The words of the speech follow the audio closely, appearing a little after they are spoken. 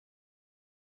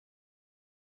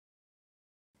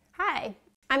Hi,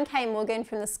 I'm Kaye Morgan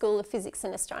from the School of Physics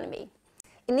and Astronomy.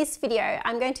 In this video,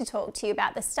 I'm going to talk to you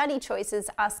about the study choices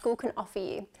our school can offer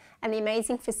you and the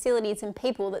amazing facilities and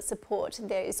people that support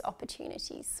those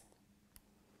opportunities.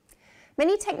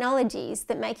 Many technologies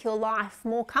that make your life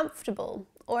more comfortable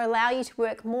or allow you to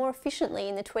work more efficiently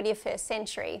in the 21st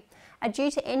century are due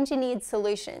to engineered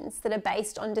solutions that are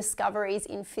based on discoveries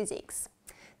in physics.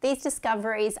 These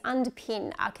discoveries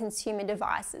underpin our consumer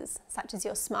devices, such as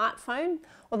your smartphone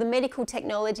or the medical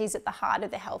technologies at the heart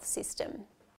of the health system.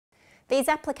 These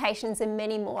applications and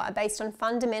many more are based on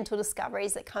fundamental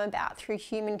discoveries that come about through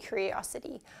human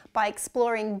curiosity by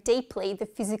exploring deeply the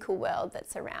physical world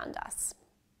that's around us.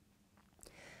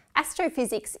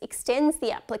 Astrophysics extends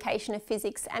the application of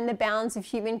physics and the bounds of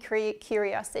human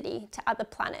curiosity to other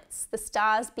planets, the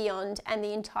stars beyond, and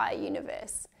the entire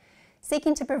universe,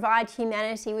 seeking to provide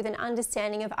humanity with an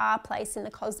understanding of our place in the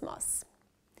cosmos.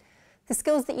 The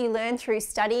skills that you learn through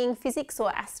studying physics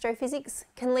or astrophysics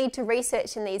can lead to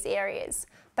research in these areas,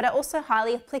 but are also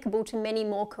highly applicable to many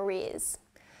more careers,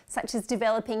 such as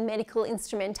developing medical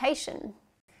instrumentation,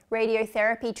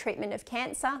 radiotherapy treatment of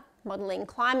cancer, modelling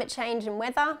climate change and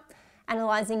weather,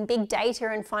 analysing big data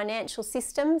and financial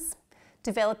systems,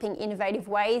 developing innovative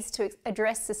ways to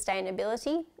address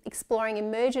sustainability, exploring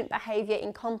emergent behaviour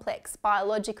in complex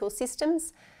biological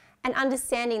systems, and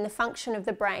understanding the function of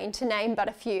the brain, to name but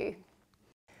a few.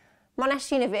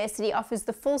 Monash University offers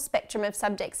the full spectrum of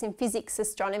subjects in physics,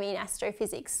 astronomy and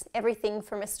astrophysics, everything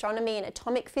from astronomy and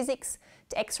atomic physics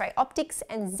to X-ray optics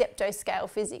and zeptoscale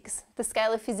physics, the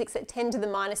scale of physics at 10 to the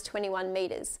minus 21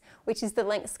 metres, which is the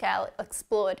length scale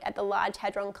explored at the Large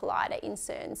Hadron Collider in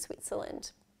CERN,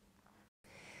 Switzerland.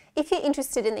 If you're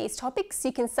interested in these topics,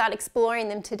 you can start exploring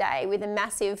them today with a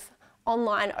massive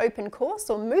online open course,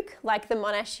 or MOOC, like the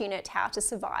Monash unit How to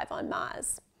Survive on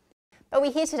Mars. But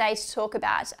we're here today to talk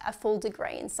about a full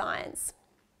degree in science.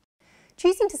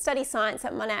 Choosing to study science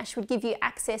at Monash would give you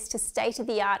access to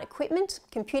state-of-the-art equipment,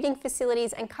 computing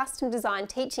facilities and custom-designed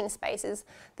teaching spaces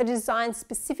that are designed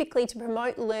specifically to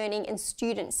promote learning and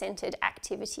student-centred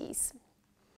activities.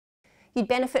 You'd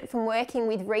benefit from working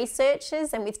with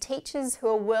researchers and with teachers who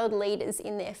are world leaders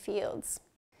in their fields.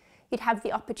 You'd have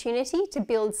the opportunity to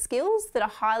build skills that are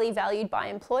highly valued by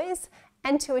employers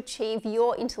and to achieve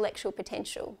your intellectual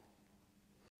potential.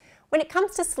 When it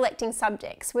comes to selecting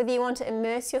subjects, whether you want to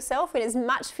immerse yourself in as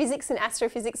much physics and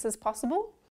astrophysics as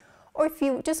possible, or if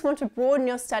you just want to broaden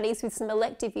your studies with some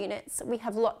elective units, we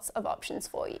have lots of options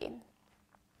for you.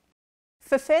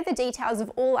 For further details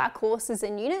of all our courses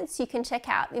and units, you can check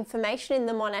out information in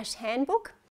the Monash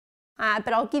handbook,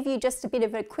 but I'll give you just a bit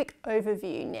of a quick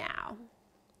overview now.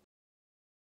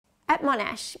 At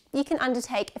Monash, you can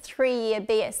undertake a 3-year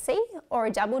BSc or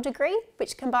a double degree,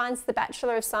 which combines the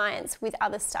Bachelor of Science with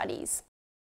other studies.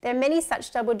 There are many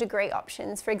such double degree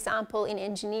options, for example in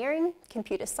engineering,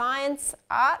 computer science,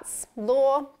 arts,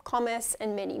 law, commerce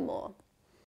and many more.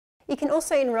 You can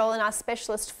also enrol in our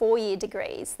specialist 4-year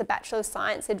degrees, the Bachelor of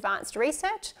Science Advanced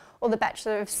Research or the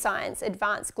Bachelor of Science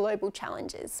Advanced Global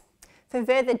Challenges. For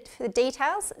further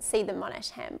details, see the Monash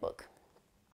handbook.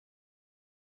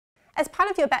 As part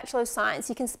of your Bachelor of Science,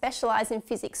 you can specialise in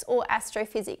physics or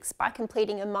astrophysics by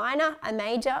completing a minor, a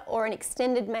major or an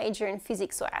extended major in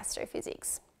physics or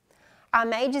astrophysics. Our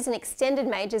majors and extended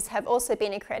majors have also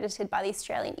been accredited by the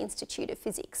Australian Institute of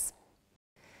Physics.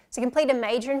 To complete a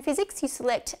major in physics, you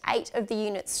select 8 of the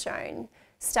units shown,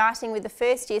 starting with the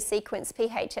first year sequence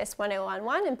PHS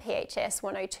 1011 and PHS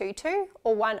 1022,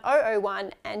 or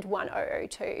 1001 and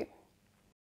 1002.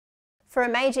 For a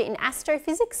major in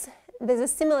astrophysics, there's a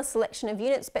similar selection of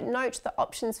units, but note the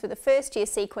options for the first year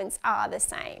sequence are the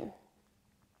same.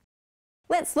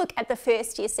 Let's look at the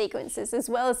first year sequences as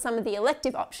well as some of the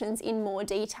elective options in more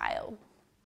detail.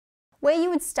 Where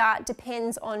you would start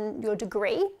depends on your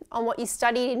degree, on what you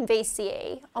studied in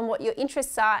VCE, on what your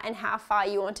interests are and how far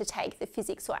you want to take the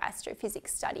physics or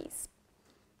astrophysics studies.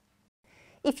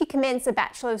 If you commence a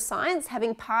Bachelor of Science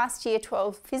having passed Year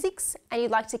 12 Physics and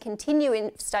you'd like to continue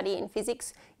in study in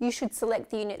physics, you should select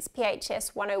the units PHS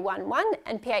 1011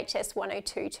 and PHS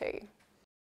 1022.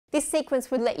 This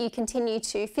sequence would let you continue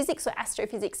to physics or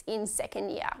astrophysics in second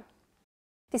year.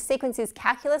 This sequence is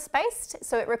calculus-based,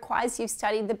 so it requires you've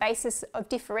studied the basis of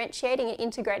differentiating and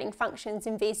integrating functions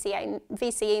in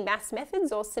VCE maths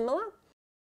methods or similar.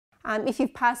 If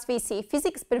you've passed VCE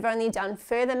physics but have only done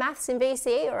further maths in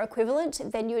VCE or equivalent,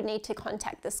 then you would need to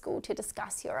contact the school to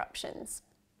discuss your options.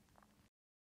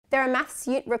 There are maths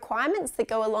requirements that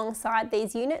go alongside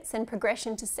these units and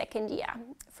progression to second year.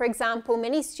 For example,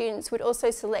 many students would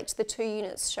also select the 2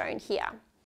 units shown here.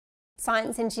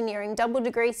 Science engineering double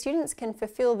degree students can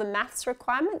fulfil the maths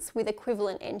requirements with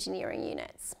equivalent engineering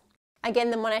units.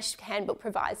 Again, the Monash handbook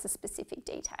provides the specific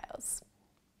details.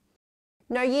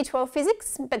 No Year 12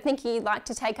 physics, but thinking you'd like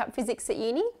to take up physics at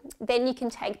uni? Then you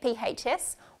can take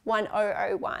PHS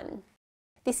 1001.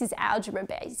 This is algebra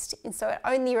based, and so it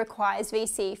only requires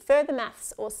VCE further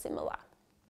maths or similar.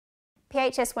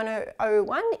 PHS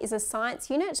 1001 is a science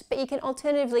unit, but you can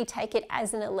alternatively take it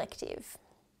as an elective.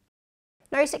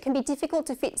 Note it can be difficult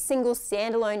to fit single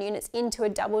standalone units into a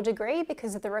double degree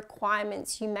because of the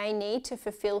requirements you may need to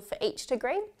fulfil for each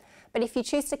degree. But if you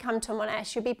choose to come to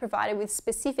Monash, you'll be provided with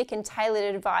specific and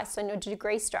tailored advice on your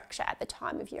degree structure at the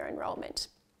time of your enrolment.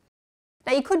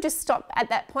 Now you could just stop at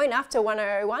that point after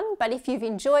 1001, but if you've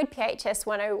enjoyed PHS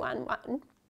 101,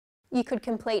 you could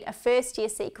complete a first year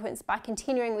sequence by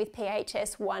continuing with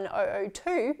PHS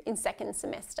 1002 in second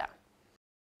semester.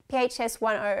 PHS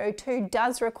 1002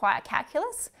 does require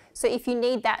calculus, so if you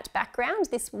need that background,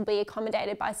 this will be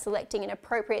accommodated by selecting an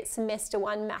appropriate semester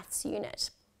 1 maths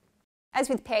unit. As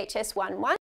with PHS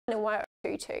 11 and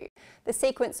 1022, the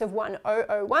sequence of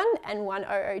 1001 and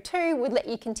 1002 would let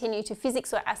you continue to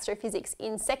physics or astrophysics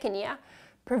in second year,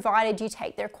 provided you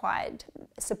take the required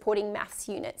supporting maths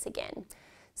units again.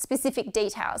 Specific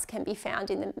details can be found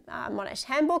in the Monash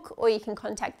handbook, or you can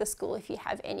contact the school if you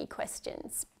have any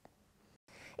questions.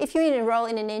 If you enrol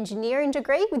in an engineering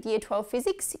degree with Year 12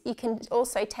 physics, you can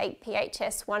also take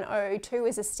PHS 1002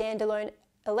 as a standalone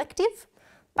elective.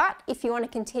 But if you want to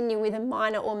continue with a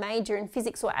minor or major in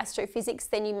physics or astrophysics,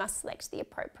 then you must select the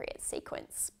appropriate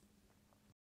sequence.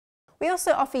 We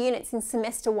also offer units in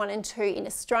semester 1 and 2 in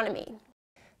astronomy.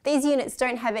 These units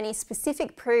don't have any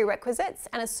specific prerequisites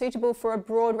and are suitable for a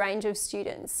broad range of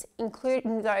students,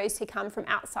 including those who come from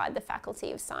outside the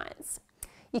Faculty of Science.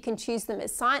 You can choose them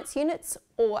as science units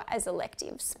or as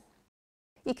electives.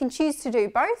 You can choose to do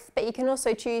both, but you can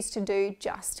also choose to do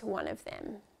just one of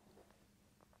them.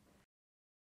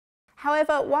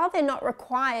 However, while they're not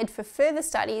required for further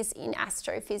studies in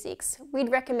astrophysics,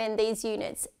 we'd recommend these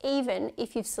units even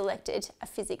if you've selected a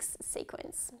physics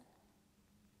sequence.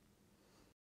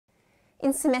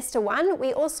 In semester 1,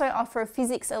 we also offer a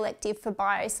physics elective for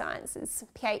biosciences,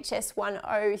 PHS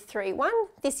 1031.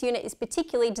 This unit is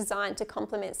particularly designed to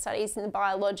complement studies in the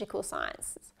biological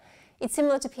sciences. It's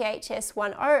similar to PHS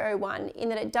 1001 in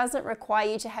that it doesn't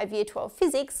require you to have Year 12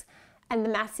 physics, and the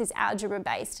maths is algebra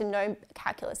based and no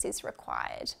calculus is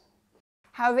required.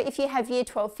 However, if you have Year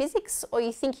 12 physics, or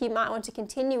you think you might want to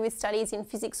continue with studies in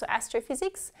physics or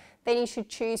astrophysics, then you should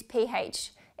choose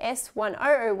PHS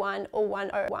 1001 or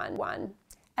 1011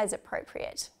 as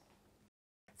appropriate.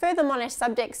 Further Monash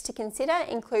subjects to consider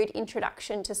include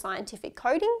Introduction to Scientific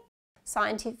Coding,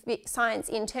 Science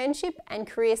Internship, and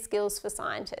Career Skills for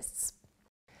Scientists.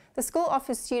 The school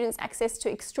offers students access to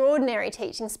extraordinary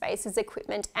teaching spaces,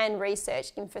 equipment, and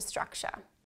research infrastructure.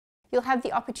 You'll have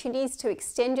the opportunities to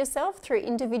extend yourself through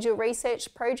individual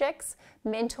research projects,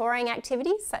 mentoring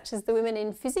activities such as the Women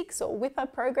in Physics or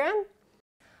WIPA program,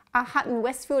 our Hutton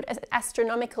Westfield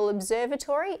Astronomical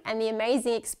Observatory, and the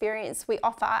amazing experience we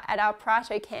offer at our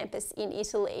Prato campus in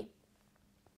Italy,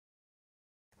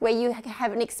 where you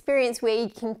have an experience where you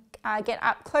can get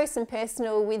up close and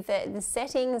personal with the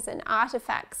settings and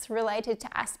artefacts related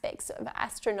to aspects of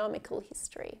astronomical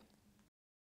history.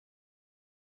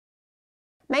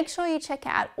 Make sure you check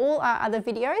out all our other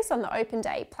videos on the Open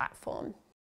Day platform.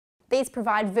 These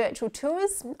provide virtual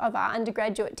tours of our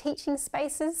undergraduate teaching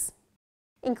spaces,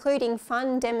 including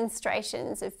fun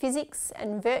demonstrations of physics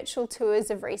and virtual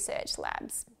tours of research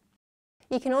labs.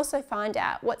 You can also find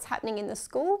out what's happening in the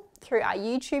school through our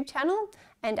YouTube channel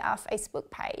and our Facebook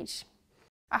page.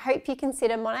 I hope you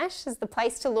consider Monash as the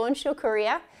place to launch your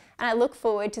career, and I look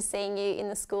forward to seeing you in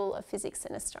the School of Physics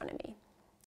and Astronomy.